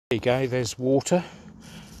There you go, there's water.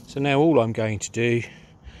 So now all I'm going to do,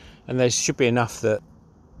 and there should be enough that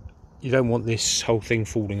you don't want this whole thing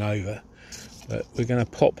falling over, but we're going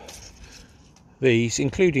to pop these,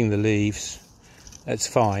 including the leaves. That's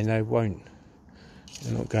fine, they're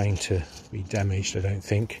not going to be damaged, I don't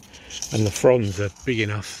think, and the fronds are big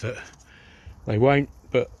enough that they won't,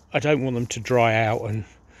 but I don't want them to dry out and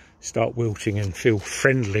start wilting and feel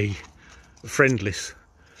friendless.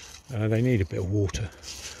 They need a bit of water.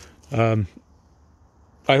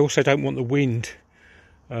 I also don't want the wind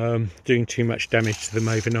doing too much damage to them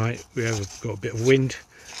overnight. We have got a bit of wind,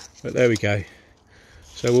 but there we go.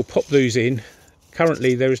 So we'll pop those in.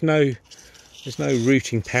 Currently there's no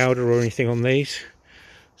rooting powder or anything on these,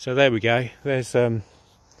 so there we go. There's I've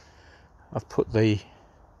put the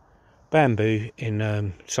bamboo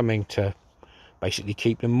in something to basically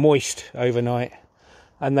keep them moist overnight,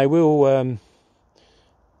 and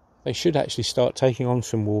they should actually start taking on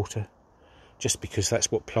some water, just because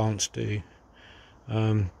that's what plants do.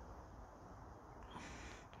 They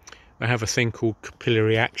have a thing called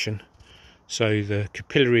capillary action, so the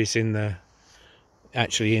capillaries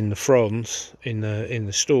actually in the fronds, in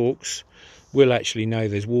the stalks, will actually know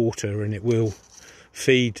there's water, and it will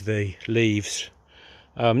feed the leaves.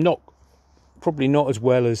 Probably not as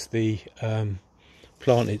well as the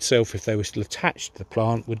plant itself, if they were still attached to the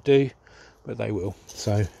plant, would do, but they will.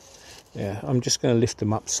 So yeah, I'm just going to lift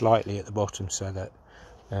them up slightly at the bottom so that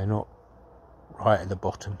they're not right at the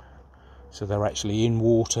bottom, so they're actually in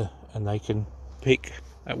water and they can pick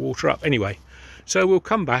that water up. Anyway, so we'll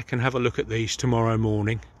come back and have a look at these tomorrow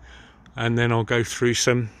morning, and then I'll go through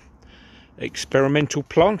some experimental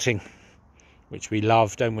planting, which we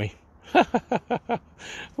love, don't we?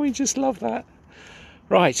 We just love that.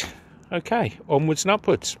 Right, okay, onwards and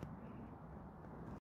upwards.